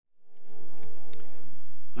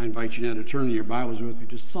I invite you now to turn your Bibles with me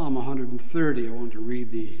to Psalm 130. I want to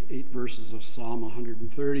read the 8 verses of Psalm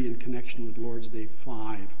 130 in connection with Lord's Day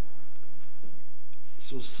 5.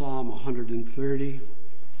 So Psalm 130.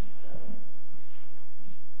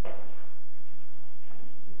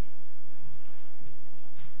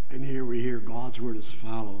 And here we hear God's word as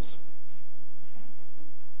follows.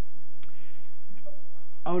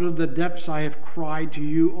 Out of the depths I have cried to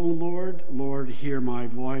you, O Lord. Lord, hear my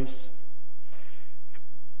voice.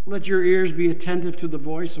 Let your ears be attentive to the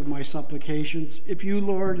voice of my supplications. If you,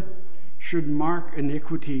 Lord, should mark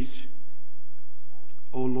iniquities,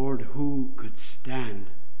 O Lord, who could stand?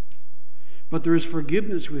 But there is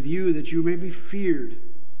forgiveness with you, that you may be feared.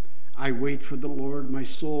 I wait for the Lord, my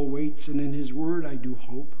soul waits, and in his word I do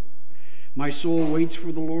hope. My soul waits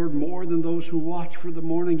for the Lord more than those who watch for the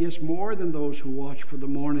morning, yes, more than those who watch for the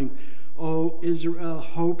morning. O Israel,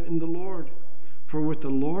 hope in the Lord. For with the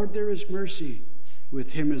Lord there is mercy.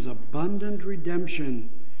 With him is abundant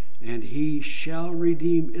redemption, and he shall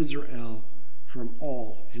redeem Israel from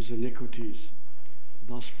all his iniquities.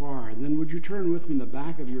 Thus far. And then would you turn with me in the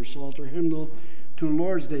back of your Psalter hymnal to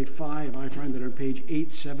Lord's Day 5. I find that on page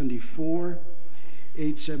 874.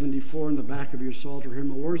 874 in the back of your Psalter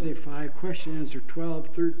hymnal. Lord's Day 5, question answer 12,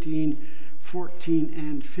 13, 14,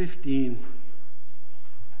 and 15.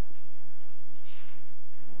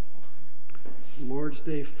 Lord's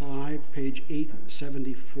Day 5, page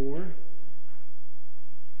 874.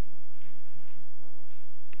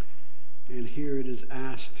 And here it is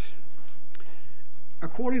asked,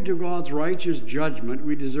 according to God's righteous judgment,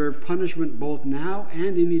 we deserve punishment both now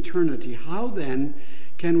and in eternity. How then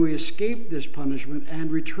can we escape this punishment and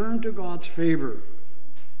return to God's favor?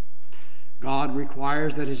 God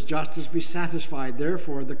requires that his justice be satisfied.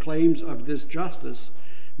 Therefore, the claims of this justice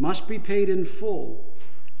must be paid in full,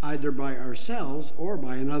 either by ourselves or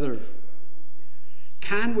by another.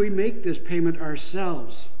 Can we make this payment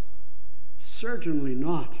ourselves? Certainly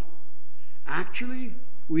not. Actually,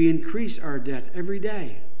 we increase our debt every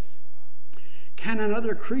day. Can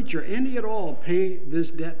another creature, any at all, pay this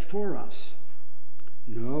debt for us?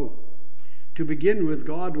 No. To begin with,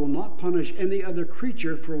 God will not punish any other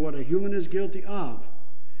creature for what a human is guilty of.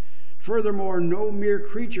 Furthermore, no mere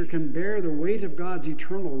creature can bear the weight of God's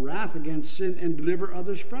eternal wrath against sin and deliver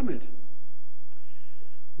others from it.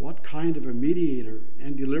 What kind of a mediator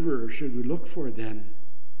and deliverer should we look for then?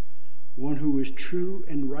 One who is true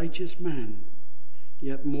and righteous man,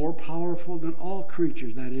 yet more powerful than all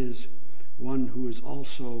creatures, that is, one who is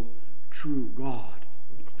also true God.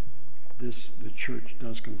 This the church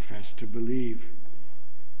does confess to believe.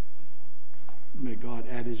 May God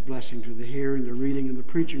add his blessing to the hearing, the reading, and the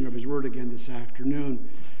preaching of his word again this afternoon.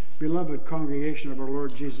 Beloved congregation of our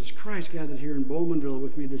Lord Jesus Christ, gathered here in Bowmanville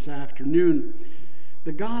with me this afternoon,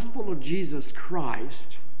 the gospel of Jesus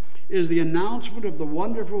Christ is the announcement of the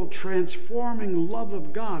wonderful, transforming love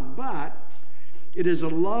of God, but it is a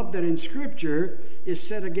love that in Scripture is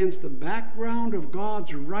set against the background of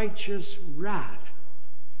God's righteous wrath.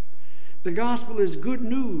 The gospel is good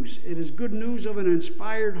news. It is good news of an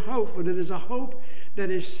inspired hope, but it is a hope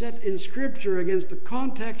that is set in Scripture against the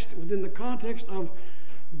context, within the context of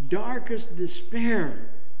darkest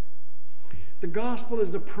despair. The gospel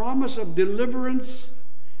is the promise of deliverance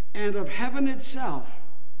and of heaven itself,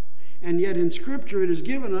 and yet in Scripture it is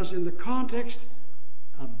given us in the context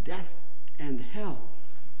of death and hell.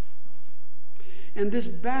 And this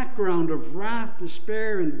background of wrath,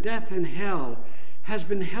 despair, and death and hell has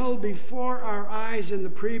been held before our eyes in the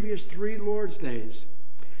previous 3 Lord's Days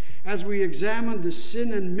as we examined the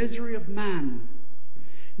sin and misery of man.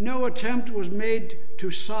 No attempt was made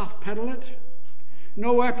to soft pedal it.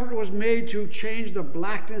 No effort was made to change the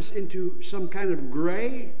blackness into some kind of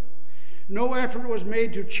gray. No effort was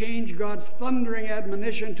made to change God's thundering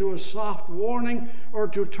admonition to a soft warning, or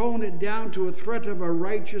to tone it down to a threat of the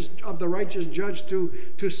righteous judge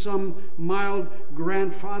to some mild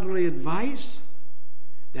grandfatherly advice.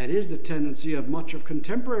 That is the tendency of much of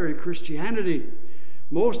contemporary Christianity.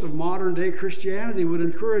 Most of modern-day Christianity would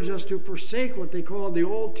encourage us to forsake what they call the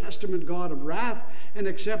Old Testament God of wrath and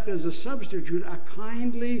accept as a substitute a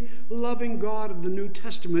kindly, loving God of the New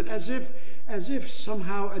Testament, as if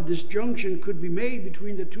somehow a disjunction could be made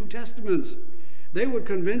between the 2 testaments. They would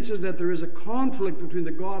convince us that there is a conflict between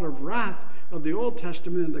the God of wrath of the Old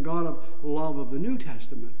Testament and the God of love of the New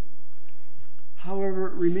Testament.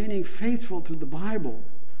 However, remaining faithful to the Bible,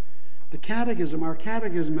 our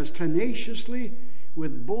catechism has tenaciously,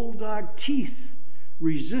 with bulldog teeth,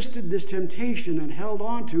 resisted this temptation and held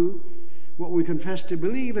on to what we confess to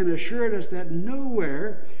believe, and assured us that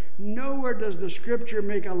nowhere does the Scripture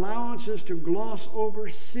make allowances to gloss over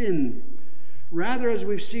sin, Rather, as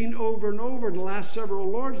we've seen over and over the last several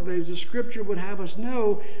Lord's Days, the Scripture would have us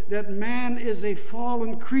know that man is a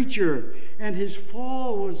fallen creature, and his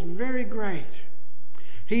fall was very great.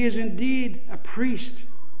 He is indeed a priest,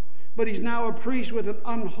 but he's now a priest with an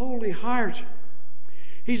unholy heart.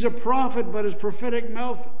 He's a prophet, but his prophetic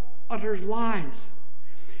mouth utters lies.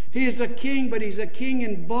 He is a king, but he's a king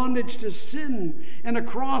in bondage to sin, and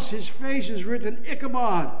across his face is written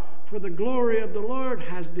Ichabod, for the glory of the Lord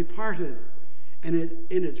has departed. And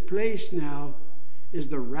in its place now is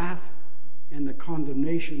the wrath and the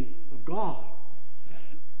condemnation of God.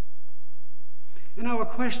 And now a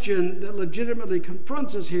question that legitimately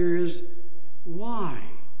confronts us here is, why?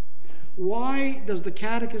 Why does the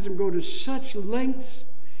Catechism go to such lengths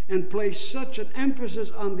and place such an emphasis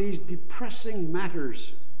on these depressing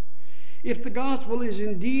matters? If the gospel is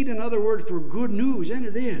indeed another word for good news, and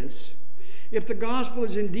it is, if the gospel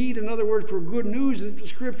is indeed another word for good news, and if the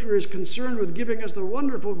Scripture is concerned with giving us the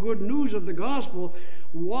wonderful good news of the gospel,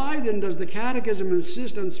 why then does the Catechism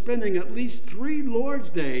insist on spending at least 3 Lord's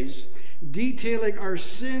Days detailing our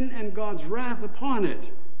sin and God's wrath upon it?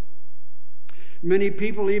 Many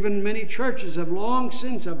people, even many churches, have long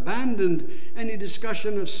since abandoned any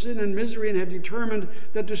discussion of sin and misery and have determined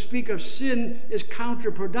that to speak of sin is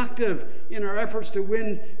counterproductive in our efforts to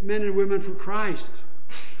win men and women for Christ.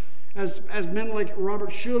 As men like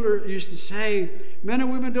Robert Schuller used to say, men and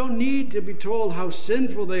women don't need to be told how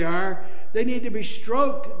sinful they are. They need to be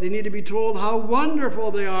stroked. They need to be told how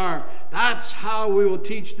wonderful they are. That's how we will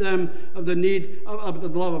teach them of the need of the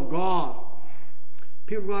love of God.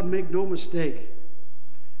 People of God, make no mistake.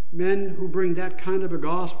 Men who bring that kind of a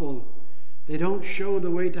gospel, they don't show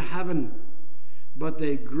the way to heaven, but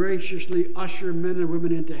they graciously usher men and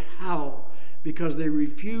women into hell because they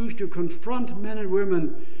refuse to confront men and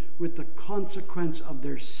women with the consequence of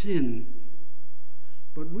their sin.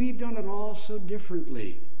 But we've done it all so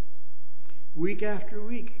differently. Week after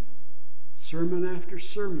week, sermon after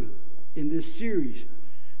sermon, in this series,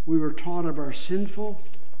 we were taught of our sinful,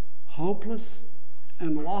 hopeless,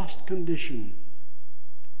 and lost condition.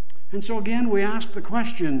 And so again, we ask the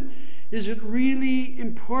question, is it really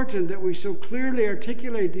important that we so clearly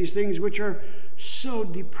articulate these things which are so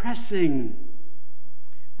depressing?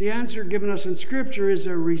 The answer given us in Scripture is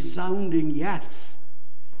a resounding yes.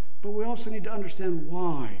 But we also need to understand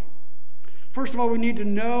why. First of all, we need to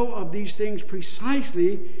know of these things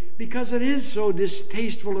precisely because it is so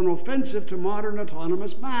distasteful and offensive to modern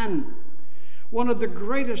autonomous man. One of the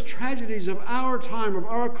greatest tragedies of our time, of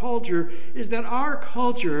our culture, is that our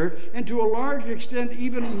culture, and to a large extent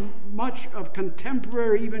even much of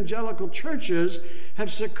contemporary evangelical churches, have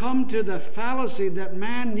succumbed to the fallacy that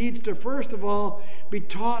man needs to, first of all, be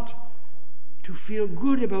taught to feel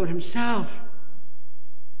good about himself.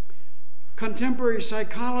 Contemporary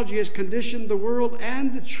psychology has conditioned the world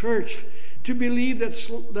and the church to believe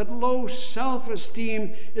that low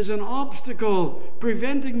self-esteem is an obstacle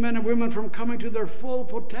preventing men and women from coming to their full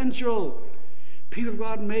potential. People of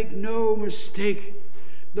God, make no mistake.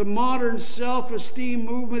 The modern self-esteem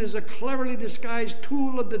movement is a cleverly disguised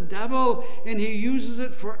tool of the devil, and he uses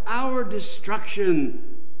it for our destruction.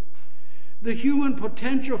 The human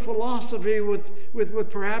potential philosophy, with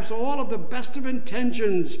perhaps all of the best of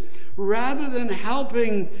intentions, rather than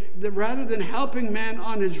helping man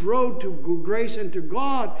on his road to grace and to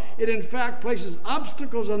God, it in fact places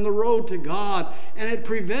obstacles on the road to God, and it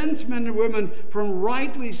prevents men and women from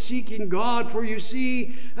rightly seeking God. For you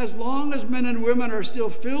see, as long as men and women are still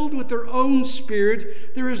filled with their own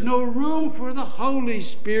spirit, there is no room for the Holy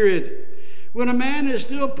Spirit. When a man is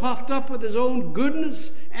still puffed up with his own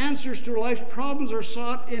goodness, answers to life's problems are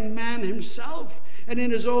sought in man himself and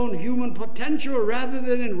in his own human potential rather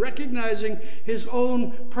than in recognizing his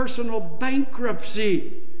own personal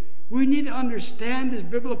bankruptcy. We need to understand this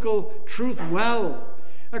biblical truth well.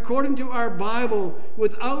 According to our Bible,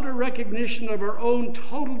 without a recognition of our own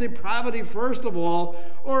total depravity, first of all,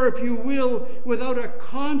 or if you will, without a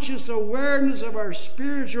conscious awareness of our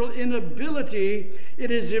spiritual inability,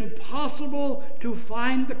 it is impossible to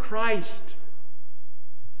find the Christ.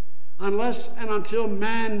 Unless and until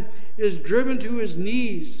man is driven to his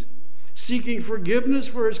knees, seeking forgiveness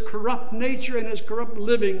for his corrupt nature and his corrupt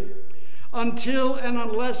living, until and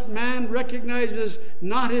unless man recognizes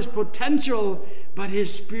not his potential, but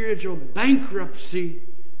his spiritual bankruptcy,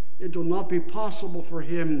 it will not be possible for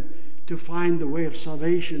him to find the way of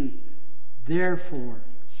salvation. Therefore,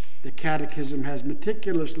 the Catechism has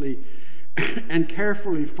meticulously and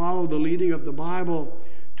carefully followed the leading of the Bible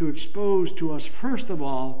to expose to us, first of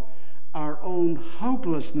all, our own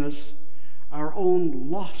hopelessness, our own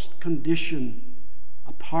lost condition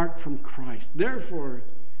apart from Christ. Therefore,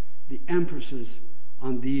 the emphasis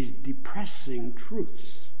on these depressing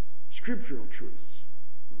truths, scriptural truths.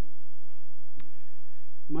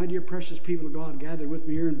 My dear precious people of God gathered with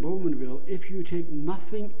me here in Bowmanville, if you take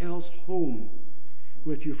nothing else home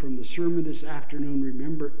with you from the sermon this afternoon,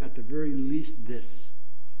 remember at the very least this.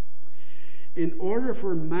 In order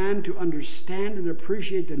for man to understand and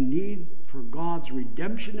appreciate the need for God's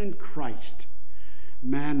redemption in Christ,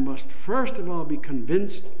 man must first of all be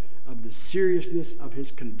convinced of the seriousness of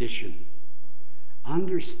his condition.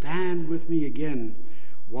 Understand with me again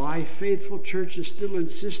why faithful churches still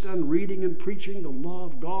insist on reading and preaching the law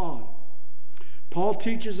of God. Paul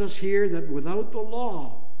teaches us here that without the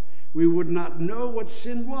law, we would not know what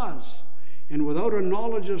sin was. And without a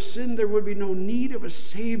knowledge of sin, there would be no need of a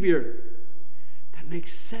Savior. That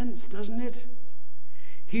makes sense, doesn't it?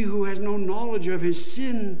 He who has no knowledge of his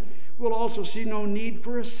sin will also see no need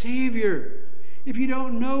for a Savior. If you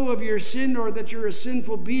don't know of your sin or that you're a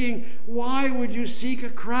sinful being, why would you seek a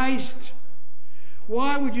Christ?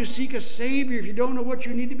 Why would you seek a Savior if you don't know what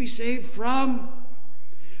you need to be saved from?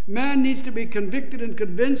 Man needs to be convicted and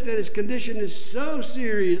convinced that his condition is so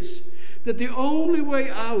serious that the only way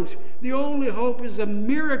out, the only hope is a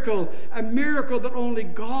miracle that only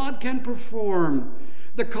God can perform.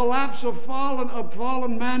 The collapse of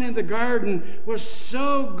fallen man in the garden was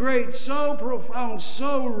so great, so profound,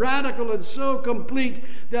 so radical, and so complete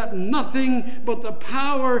that nothing but the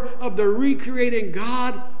power of the recreating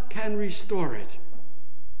God can restore it.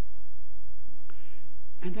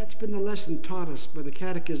 And that's been the lesson taught us by the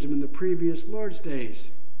Catechism in the previous Lord's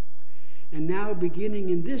Days. And now, beginning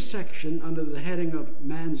in this section under the heading of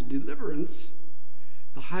Man's Deliverance,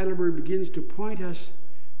 the Heidelberg begins to point us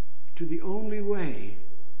to the only way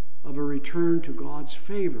of a return to God's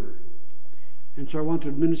favor. And so I want to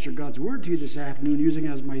administer God's word to you this afternoon using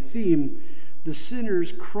as my theme, the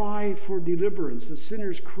sinner's cry for deliverance. The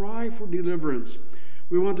sinner's cry for deliverance.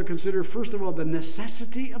 We want to consider, first of all, the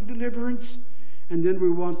necessity of deliverance, and then we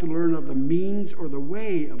want to learn of the means or the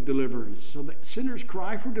way of deliverance. So the sinner's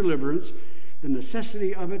cry for deliverance, the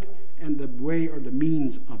necessity of it, and the way or the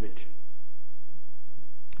means of it.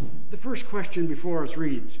 The first question before us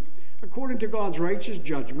reads, according to God's righteous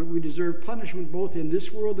judgment, we deserve punishment both in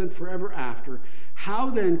this world and forever after. How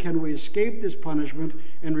then can we escape this punishment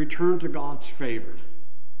and return to God's favor?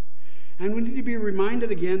 And we need to be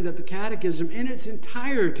reminded again that the Catechism in its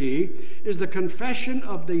entirety is the confession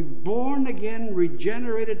of the born-again,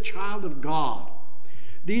 regenerated child of God.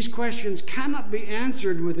 These questions cannot be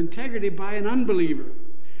answered with integrity by an unbeliever.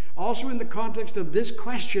 Also in the context of this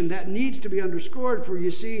question, that needs to be underscored, for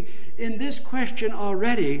you see, in this question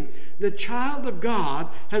already, the child of God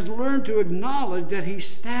has learned to acknowledge that he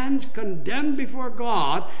stands condemned before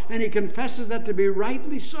God, and he confesses that to be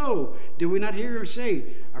rightly so. Do we not hear him say,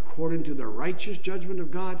 according to the righteous judgment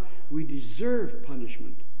of God, we deserve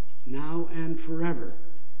punishment now and forever?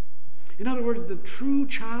 In other words, the true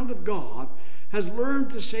child of God has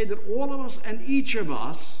learned to say that all of us and each of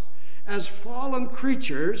us, as fallen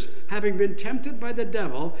creatures, having been tempted by the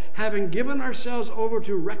devil, having given ourselves over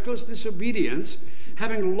to reckless disobedience,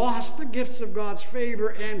 having lost the gifts of God's favor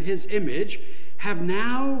and his image, have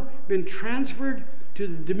now been transferred to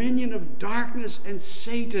the dominion of darkness and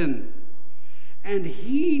Satan. And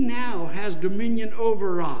he now has dominion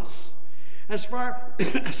over us. As far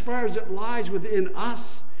as it lies within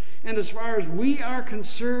us, and as far as we are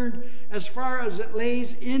concerned, as far as it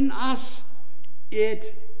lays in us,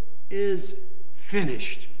 it is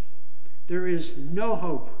finished. There is no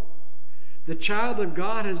hope. The child of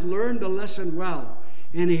God has learned the lesson well,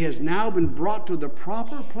 and he has now been brought to the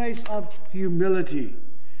proper place of humility,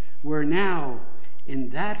 where now,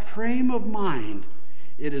 in that frame of mind,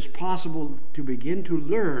 it is possible to begin to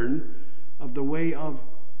learn of the way of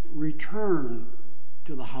return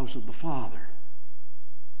to the house of the Father.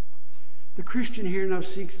 The Christian here now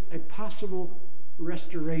seeks a possible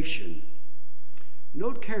restoration.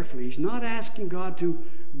 Note carefully, he's not asking God to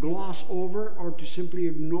gloss over or to simply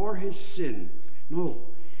ignore his sin. No,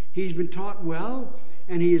 he's been taught well,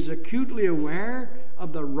 and he is acutely aware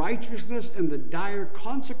of the righteousness and the dire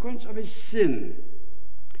consequence of his sin.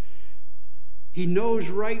 He knows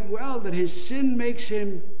right well that his sin makes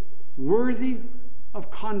him worthy of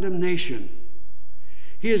condemnation.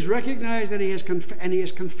 He has recognized that he has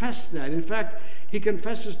confessed that. In fact, he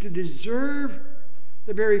confesses to deserve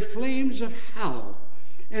the very flames of hell.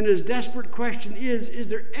 And his desperate question is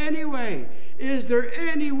there any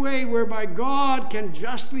way whereby God can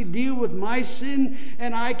justly deal with my sin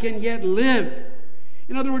and I can yet live?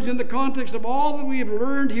 In other words, in the context of all that we have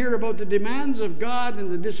learned here about the demands of God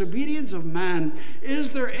and the disobedience of man,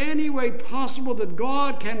 is there any way possible that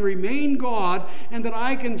God can remain God and that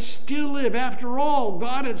I can still live? After all,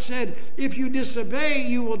 God had said, if you disobey,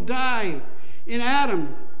 you will die in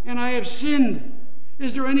Adam, and I have sinned.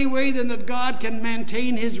 Is there any way then that God can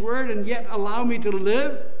maintain his word and yet allow me to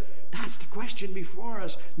live? That's the question before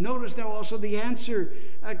us. Notice now also the answer,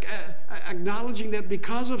 acknowledging that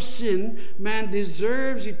because of sin, man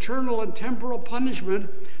deserves eternal and temporal punishment.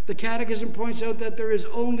 The Catechism points out that there is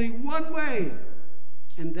only one way,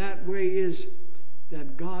 and that way is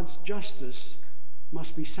that God's justice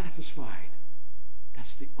must be satisfied.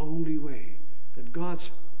 That's the only way, that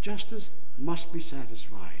God's justice must be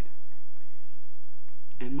satisfied.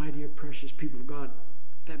 And my dear precious people of God,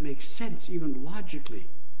 that makes sense even logically.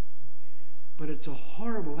 But it's a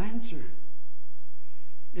horrible answer.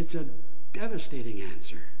 It's a devastating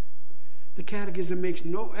answer. The Catechism makes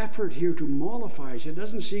no effort here to mollify us. It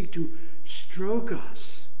doesn't seek to stroke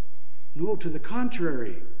us. No, to the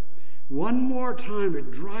contrary. One more time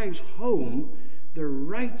it drives home the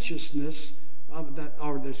righteousness of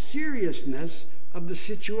the seriousness of the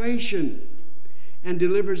situation, and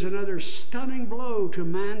delivers another stunning blow to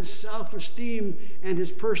man's self-esteem and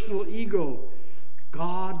his personal ego.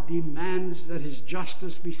 God demands that his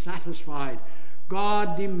justice be satisfied.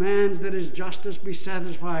 God demands that his justice be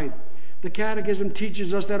satisfied. The Catechism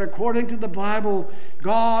teaches us that according to the Bible,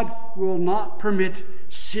 God will not permit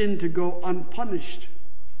sin to go unpunished.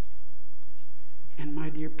 And my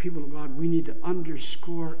dear people of God, we need to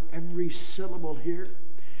underscore every syllable here.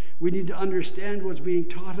 We need to understand what's being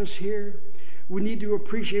taught us here. We need to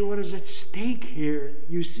appreciate what is at stake here.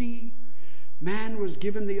 You see, man was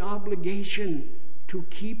given the obligation to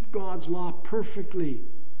keep God's law perfectly.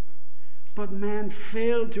 But man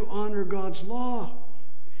failed to honor God's law.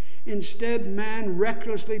 Instead, man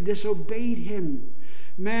recklessly disobeyed him.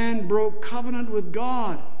 Man broke covenant with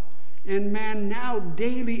God. And man now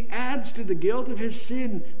daily adds to the guilt of his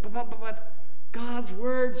sin. But God's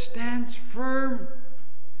word stands firm.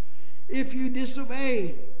 If you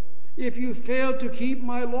disobey, if you fail to keep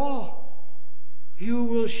my law, you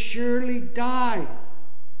will surely die.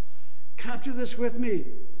 Capture this with me.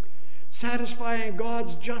 Satisfying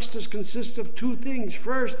God's justice consists of two things.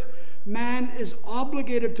 First, man is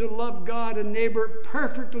obligated to love God and neighbor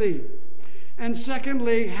perfectly. And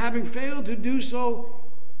secondly, having failed to do so,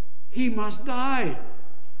 he must die.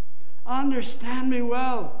 Understand me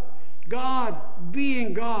well. God,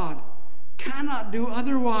 being God, cannot do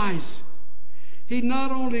otherwise. He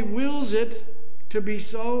not only wills it to be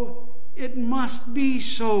so, it must be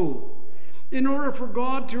so. In order for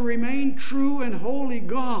God to remain true and holy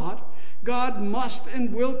God, God must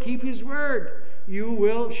and will keep his word. You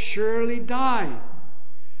will surely die.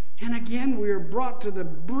 And again, we are brought to the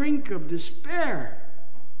brink of despair.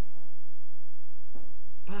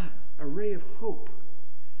 But a ray of hope,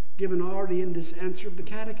 given already in this answer of the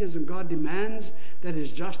Catechism. God demands that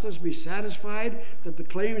his justice be satisfied, that the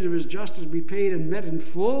claims of his justice be paid and met in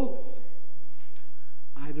full,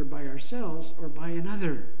 either by ourselves or by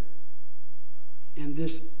another. And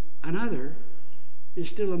this another is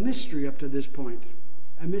still a mystery up to this point,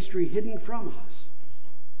 a mystery hidden from us.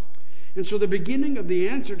 And so the beginning of the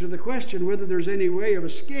answer to the question whether there's any way of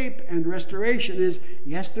escape and restoration is,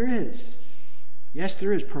 yes, there is. Yes,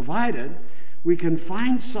 there is, provided we can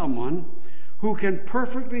find someone who can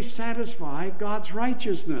perfectly satisfy God's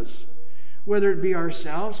righteousness, whether it be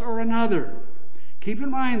ourselves or another. Keep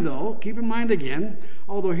in mind again,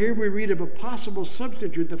 although here we read of a possible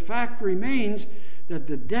substitute, the fact remains that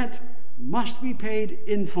the debt must be paid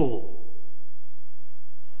in full.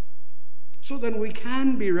 So then we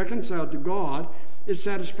can be reconciled to God if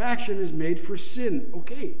satisfaction is made for sin.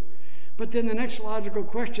 Okay, but then the next logical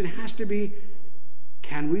question has to be,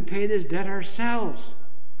 can we pay this debt ourselves?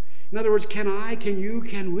 In other words, can I, can you,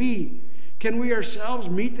 can we? Can we ourselves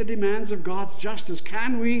meet the demands of God's justice?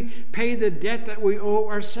 Can we pay the debt that we owe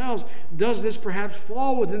ourselves? Does this perhaps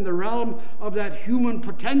fall within the realm of that human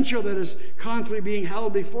potential that is constantly being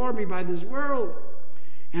held before me by this world?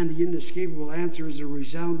 And the inescapable answer is a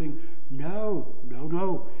resounding no, no,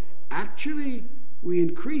 no. Actually, we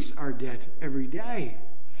increase our debt every day.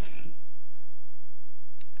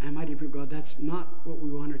 And my dear people, God, that's not what we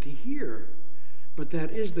wanted to hear, but that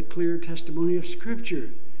is the clear testimony of Scripture.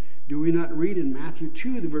 Do we not read in Matthew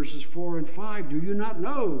 2, the verses 4 and 5, do you not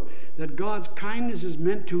know that God's kindness is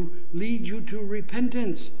meant to lead you to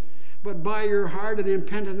repentance? But by your hard and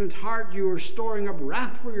impenitent heart you are storing up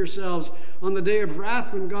wrath for yourselves on the day of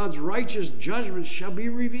wrath when God's righteous judgment shall be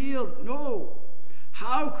revealed. No.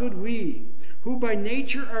 How could we, who by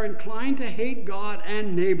nature are inclined to hate God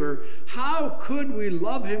and neighbor, how could we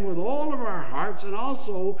love him with all of our hearts and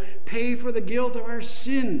also pay for the guilt of our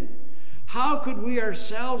sin? How could we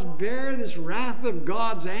ourselves bear this wrath of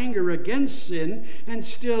God's anger against sin and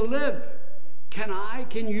still live?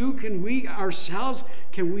 Can we ourselves,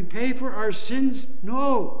 can we pay for our sins?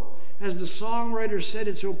 No. As the songwriter said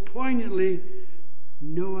it so poignantly,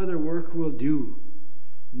 no other work will do.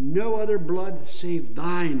 No other blood save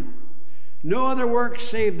thine. No other work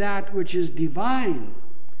save that which is divine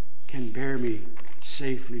can bear me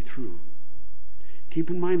safely through. Keep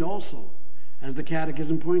in mind also, as the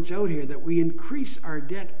Catechism points out here, that we increase our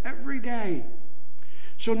debt every day.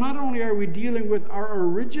 So not only are we dealing with our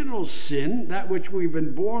original sin, that which we've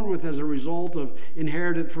been born with as a result of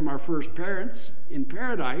inherited from our first parents in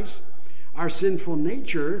paradise, our sinful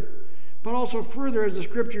nature, but also further, as the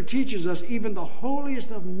Scripture teaches us, even the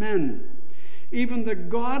holiest of men, even the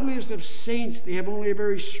godliest of saints, they have only a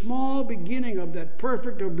very small beginning of that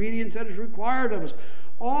perfect obedience that is required of us.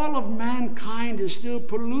 All of mankind is still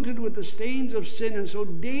polluted with the stains of sin, and so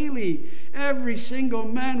daily, every single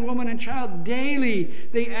man, woman, and child, daily,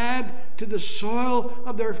 they add to the soil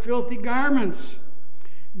of their filthy garments.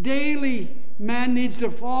 Daily, man needs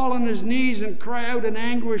to fall on his knees and cry out in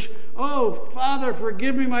anguish, "Oh, Father,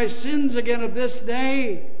 forgive me my sins again of this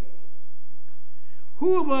day."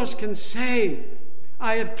 Who of us can say,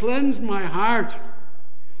 "I have cleansed my heart.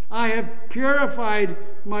 I have purified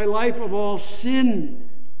my life of all sin"?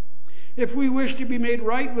 If we wish to be made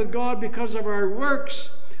right with God because of our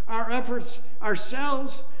works, our efforts,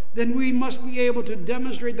 ourselves, then we must be able to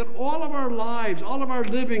demonstrate that all of our lives, all of our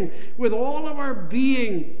living, with all of our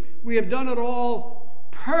being, we have done it all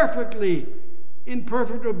perfectly, in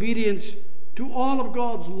perfect obedience to all of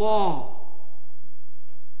God's law.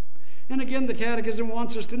 And again, the Catechism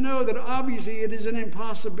wants us to know that obviously it is an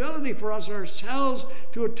impossibility for us ourselves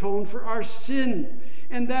to atone for our sin.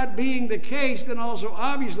 And that being the case, then also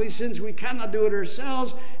obviously, since we cannot do it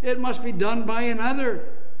ourselves, it must be done by another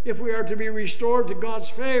if we are to be restored to God's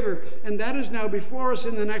favor. And that is now before us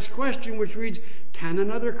in the next question, which reads, can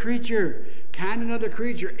another creature,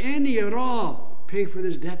 any at all, pay for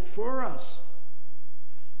this debt for us?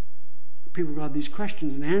 People of God, these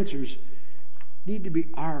questions and answers need to be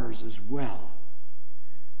ours as well.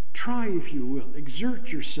 Try, if you will,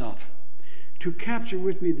 exert yourself to capture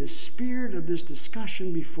with me the spirit of this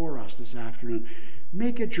discussion before us this afternoon.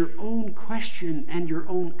 Make it your own question and your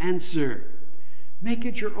own answer. Make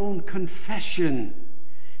it your own confession.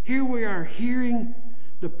 Here we are hearing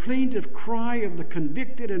the plaintive cry of the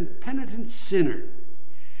convicted and penitent sinner.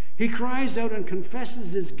 He cries out and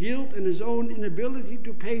confesses his guilt and his own inability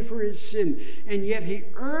to pay for his sin, and yet he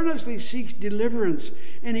earnestly seeks deliverance,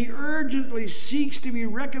 and he urgently seeks to be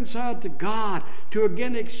reconciled to God, to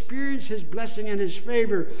again experience his blessing and his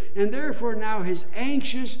favor. And therefore now his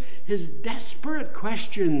anxious, his desperate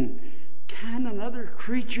question, can another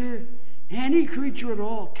creature, any creature at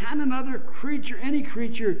all, can another creature, any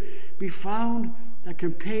creature, be found that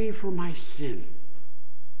can pay for my sin?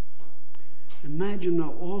 Imagine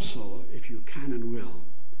now also, if you can and will,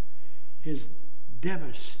 his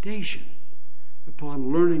devastation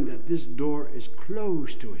upon learning that this door is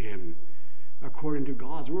closed to him according to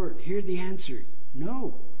God's word. Hear the answer: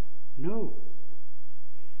 no, no.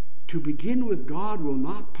 To begin with, God will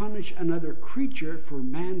not punish another creature for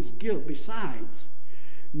man's guilt. Besides,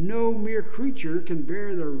 no mere creature can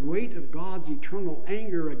bear the weight of God's eternal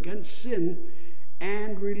anger against sin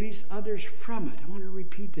and release others from it. I want to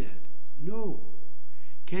repeat that. No.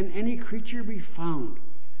 Can any creature be found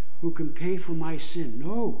who can pay for my sin?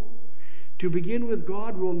 No. To begin with,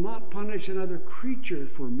 God will not punish another creature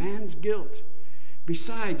for man's guilt.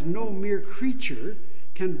 Besides, no mere creature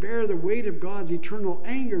can bear the weight of God's eternal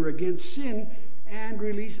anger against sin and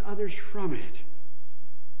release others from it.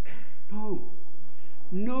 No.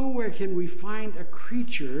 Nowhere can we find a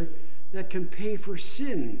creature that can pay for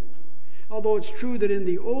sin. Although it's true that in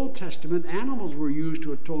the Old Testament, animals were used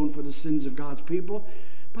to atone for the sins of God's people,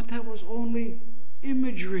 but that was only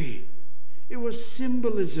imagery. It was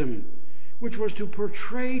symbolism, which was to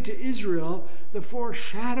portray to Israel the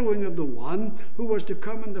foreshadowing of the one who was to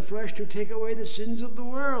come in the flesh to take away the sins of the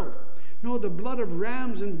world. No, the blood of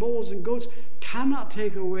rams and bulls and goats cannot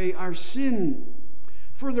take away our sin.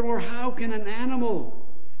 Furthermore, how can an animal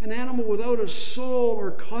without a soul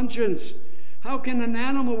or conscience, how can an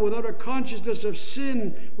animal without a consciousness of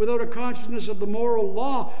sin, without a consciousness of the moral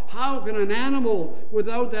law, how can an animal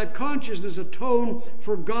without that consciousness atone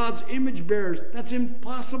for God's image bearers? That's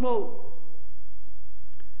impossible.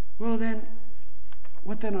 Well then,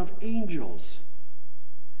 what then of angels?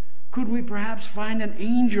 Could we perhaps find an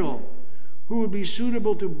angel who would be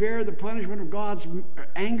suitable to bear the punishment of God's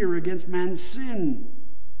anger against man's sin.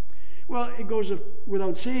 Well, it goes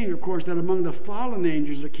without saying, of course, that among the fallen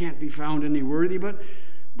angels there can't be found any worthy, but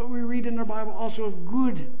we read in our Bible also of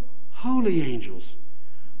good, holy angels.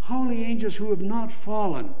 Holy angels who have not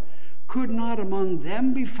fallen. Could not among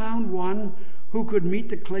them be found one who could meet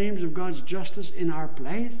the claims of God's justice in our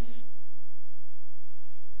place?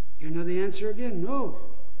 You know the answer again, no.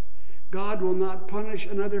 God will not punish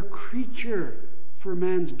another creature for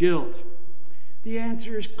man's guilt. The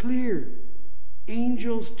answer is clear.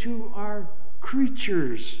 Angels too are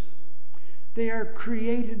creatures. They are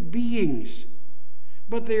created beings,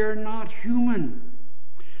 but they are not human.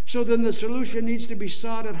 So then the solution needs to be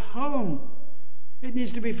sought at home. It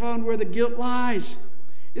needs to be found where the guilt lies.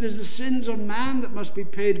 It is the sins of man that must be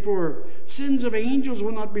paid for. Sins of angels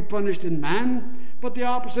will not be punished in man, but the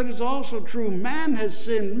opposite is also true. Man has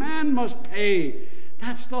sinned. Man must pay.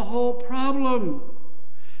 That's the whole problem.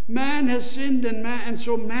 Man has sinned, and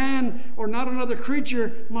so man, or not another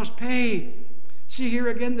creature, must pay. See here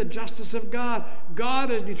again the justice of God.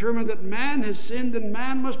 God has determined that man has sinned, and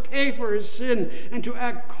man must pay for his sin. And to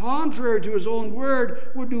act contrary to his own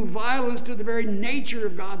word would do violence to the very nature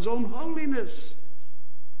of God's own holiness.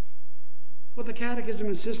 What the Catechism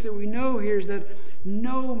insists that we know here is that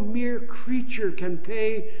no mere creature can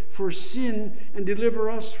pay for sin and deliver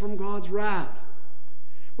us from God's wrath.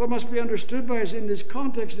 What must be understood by us in this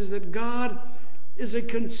context is that God is a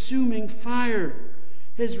consuming fire.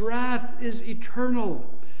 His wrath is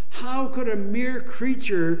eternal. How could a mere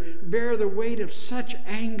creature bear the weight of such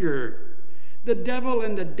anger? The devil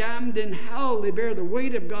and the damned in hell, they bear the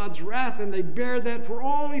weight of God's wrath, and they bear that for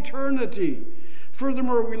all eternity.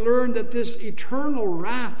 Furthermore, we learn that this eternal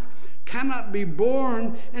wrath cannot be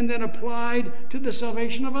borne and then applied to the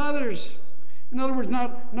salvation of others. In other words,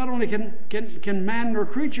 not only can man nor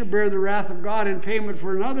creature bear the wrath of God in payment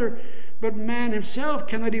for another, but man himself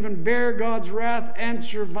cannot even bear God's wrath and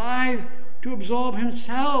survive to absolve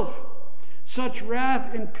himself. Such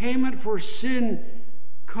wrath in payment for sin,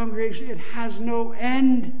 congregation, it has no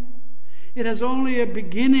end. It has only a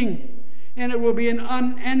beginning, and it will be an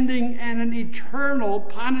unending and an eternal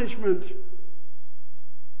punishment.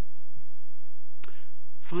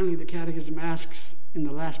 Finally, the Catechism asks in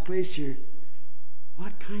the last place here,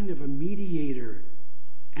 what kind of a mediator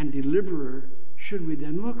and deliverer should we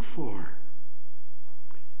then look for?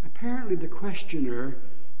 Apparently the questioner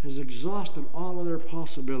has exhausted all other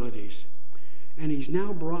possibilities, and he's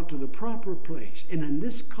now brought to the proper place. And in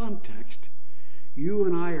this context, you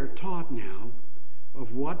and I are taught now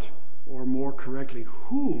of what, or more correctly,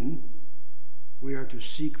 whom we are to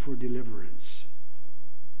seek for deliverance.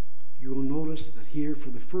 You will notice that here for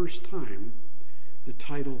the first time, the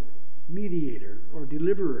title mediator or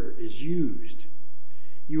deliverer is used.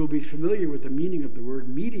 You will be familiar with the meaning of the word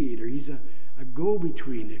mediator. He's a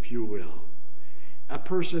go-between, if you will. A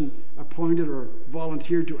person appointed or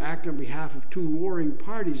volunteered to act on behalf of two warring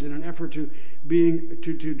parties in an effort to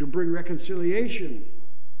bring reconciliation.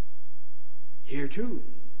 Here too,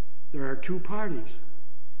 there are two parties,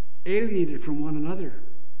 alienated from one another,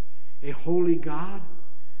 a holy God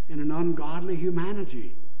and an ungodly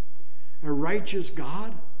humanity, a righteous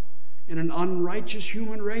God and an unrighteous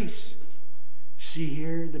human race. See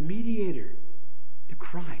here the mediator, the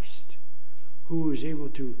Christ, who is able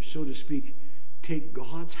to, so to speak, take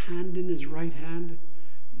God's hand in his right hand,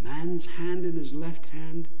 man's hand in his left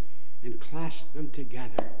hand, and clasp them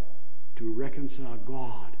together to reconcile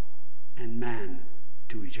God and man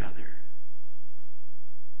to each other.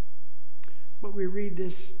 But we read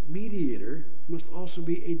this mediator must also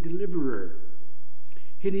be a deliverer.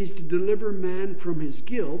 He needs to deliver man from his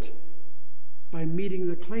guilt by meeting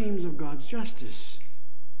the claims of God's justice.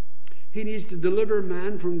 He needs to deliver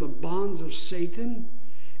man from the bonds of Satan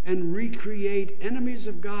and recreate enemies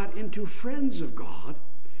of God into friends of God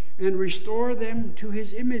and restore them to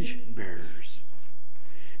his image bearers.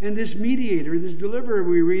 And this mediator, this deliverer,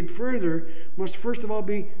 we read further, must first of all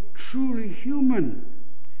be truly human.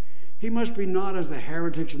 He must be not as the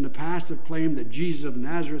heretics in the past have claimed that Jesus of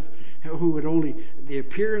Nazareth, who had only the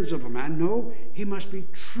appearance of a man. No, he must be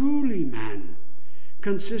truly man,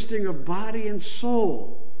 consisting of body and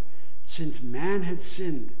soul. Since man had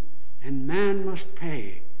sinned and man must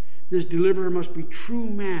pay, this deliverer must be true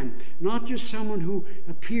man, not just someone who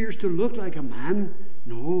appears to look like a man.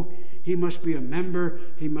 No, he must be a member,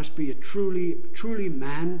 he must be a truly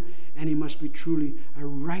man, and he must be truly a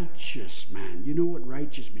righteous man. You know what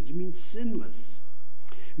righteous means? It means sinless.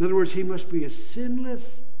 In other words, he must be a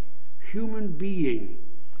sinless human being.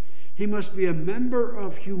 He must be a member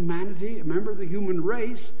of humanity, a member of the human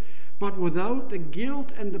race, but without the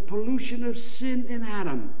guilt and the pollution of sin in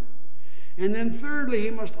Adam. And then thirdly, he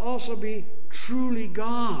must also be truly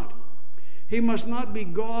God. He must not be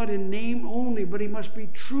God in name only, but he must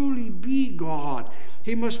truly be God.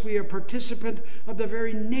 He must be a participant of the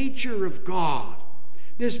very nature of God.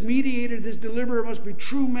 This mediator, this deliverer must be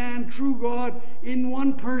true man, true God in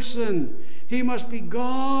one person. He must be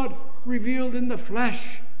God revealed in the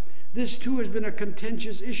flesh. This too has been a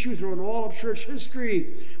contentious issue throughout all of church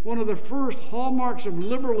history. One of the first hallmarks of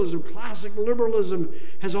liberalism, classic liberalism,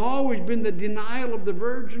 has always been the denial of the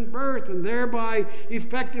virgin birth, and thereby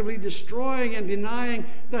effectively destroying and denying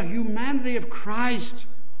the humanity of Christ.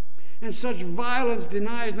 And such violence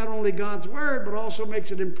denies not only God's word, but also makes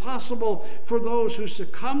it impossible for those who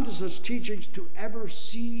succumb to such teachings to ever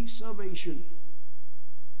see salvation.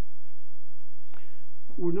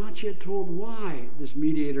 We're not yet told why this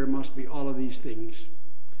mediator must be all of these things.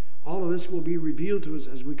 All of this will be revealed to us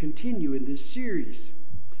as we continue in this series.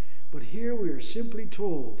 But here we are simply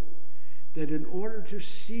told that in order to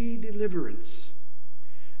see deliverance,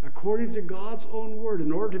 according to God's own word,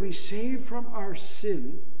 in order to be saved from our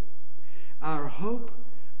sin, our hope,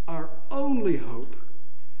 our only hope,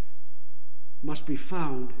 must be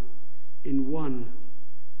found in one,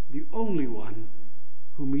 the only one,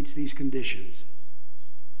 who meets these conditions.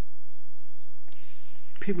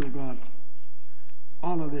 People of God,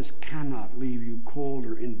 all of this cannot leave you cold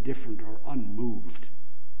or indifferent or unmoved.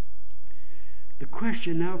 The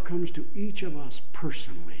question now comes to each of us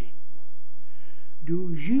personally.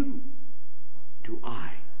 Do you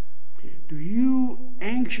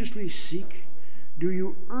anxiously seek? Do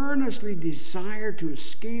you earnestly desire to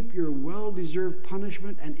escape your well-deserved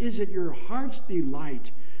punishment? And is it your heart's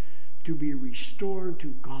delight to be restored to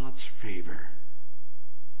God's favor?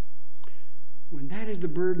 When that is the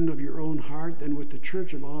burden of your own heart, then with the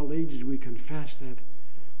church of all ages we confess that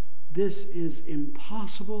this is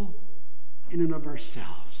impossible in and of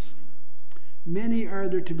ourselves. Many are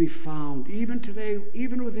there to be found, even today,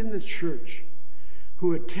 even within the church,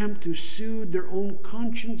 who attempt to soothe their own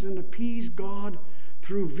conscience and appease God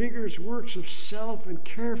through vigorous works of self and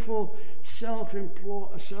careful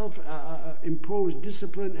self-imposed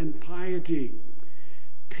discipline and piety.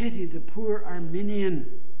 Pity the poor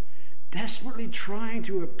Arminian, desperately trying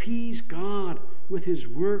to appease God with his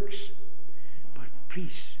works. But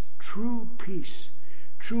peace, true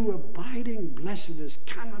abiding blessedness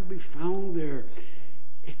cannot be found there.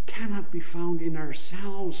 It cannot be found in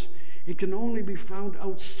ourselves. It can only be found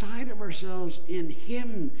outside of ourselves in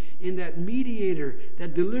him, in that mediator,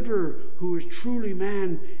 that deliverer who is truly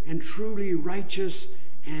man and truly righteous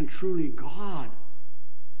and truly God.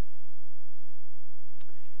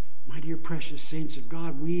 My dear precious saints of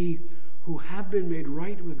God, we who have been made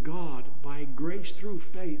right with God by grace through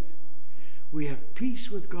faith, we have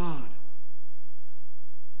peace with God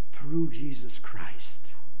through Jesus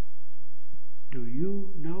Christ. Do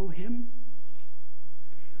you know him?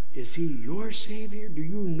 Is he your Savior? Do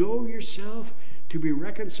you know yourself to be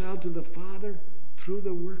reconciled to the Father through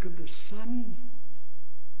the work of the Son?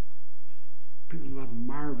 People of God,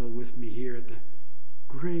 marvel with me here at the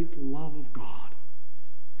great love of God.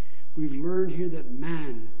 We've learned here that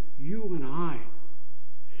man, you and I,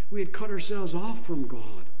 we had cut ourselves off from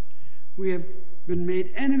God. We have been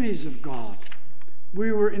made enemies of God.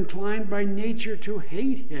 We were inclined by nature to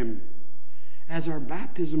hate him. As our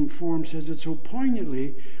baptism form says it so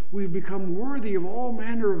poignantly, we've become worthy of all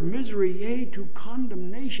manner of misery, yea, to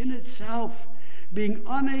condemnation itself, being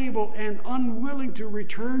unable and unwilling to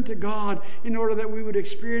return to God in order that we would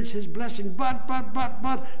experience his blessing. But,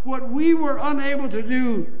 what we were unable to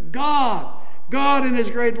do, God in his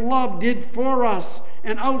great love did for us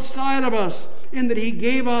and outside of us, in that he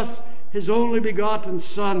gave us his only begotten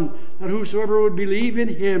Son, that whosoever would believe in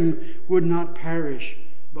him would not perish,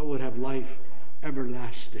 but would have life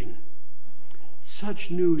everlasting. Such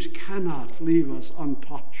news cannot leave us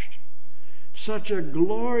untouched. Such a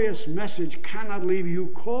glorious message cannot leave you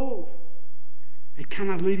cold. It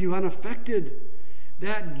cannot leave you unaffected.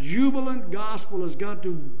 That jubilant gospel has got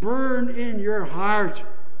to burn in your heart.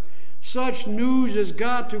 Such news has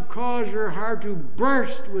got to cause your heart to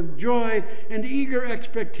burst with joy and eager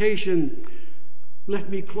expectation. Let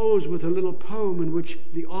me close with a little poem in which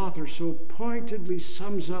the author so pointedly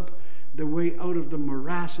sums up the way out of the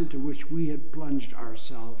morass into which we had plunged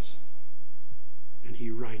ourselves. And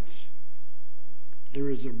he writes, "There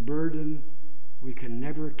is a burden we can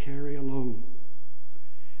never carry alone.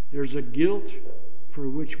 There's a guilt for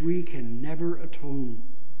which we can never atone.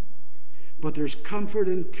 But there's comfort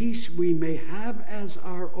and peace we may have as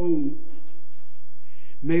our own.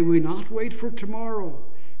 May we not wait for tomorrow.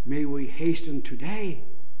 May we hasten today.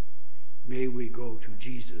 may we go to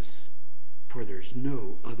Jesus, for there's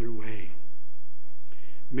no other way.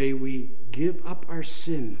 May we give up our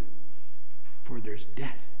sin, for there's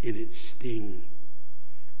death in its sting.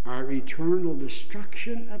 Our eternal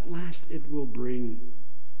destruction at last it will bring.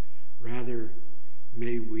 Rather,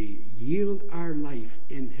 may we yield our life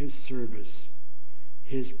in his service,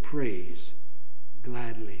 his praise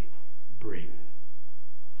gladly bring.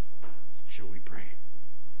 Shall we pray?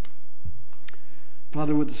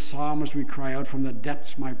 Father, with the psalmist we cry out, from the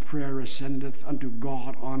depths my prayer ascendeth unto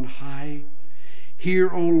God on high. Hear,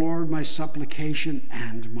 O Lord, my supplication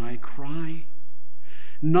and my cry.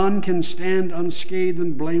 None can stand unscathed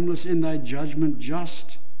and blameless in thy judgment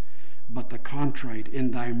just, but the contrite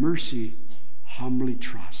in thy mercy humbly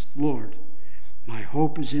trust. Lord, my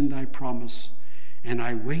hope is in thy promise, and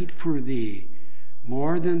I wait for thee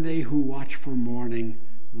more than they who watch for morning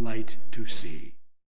light to see.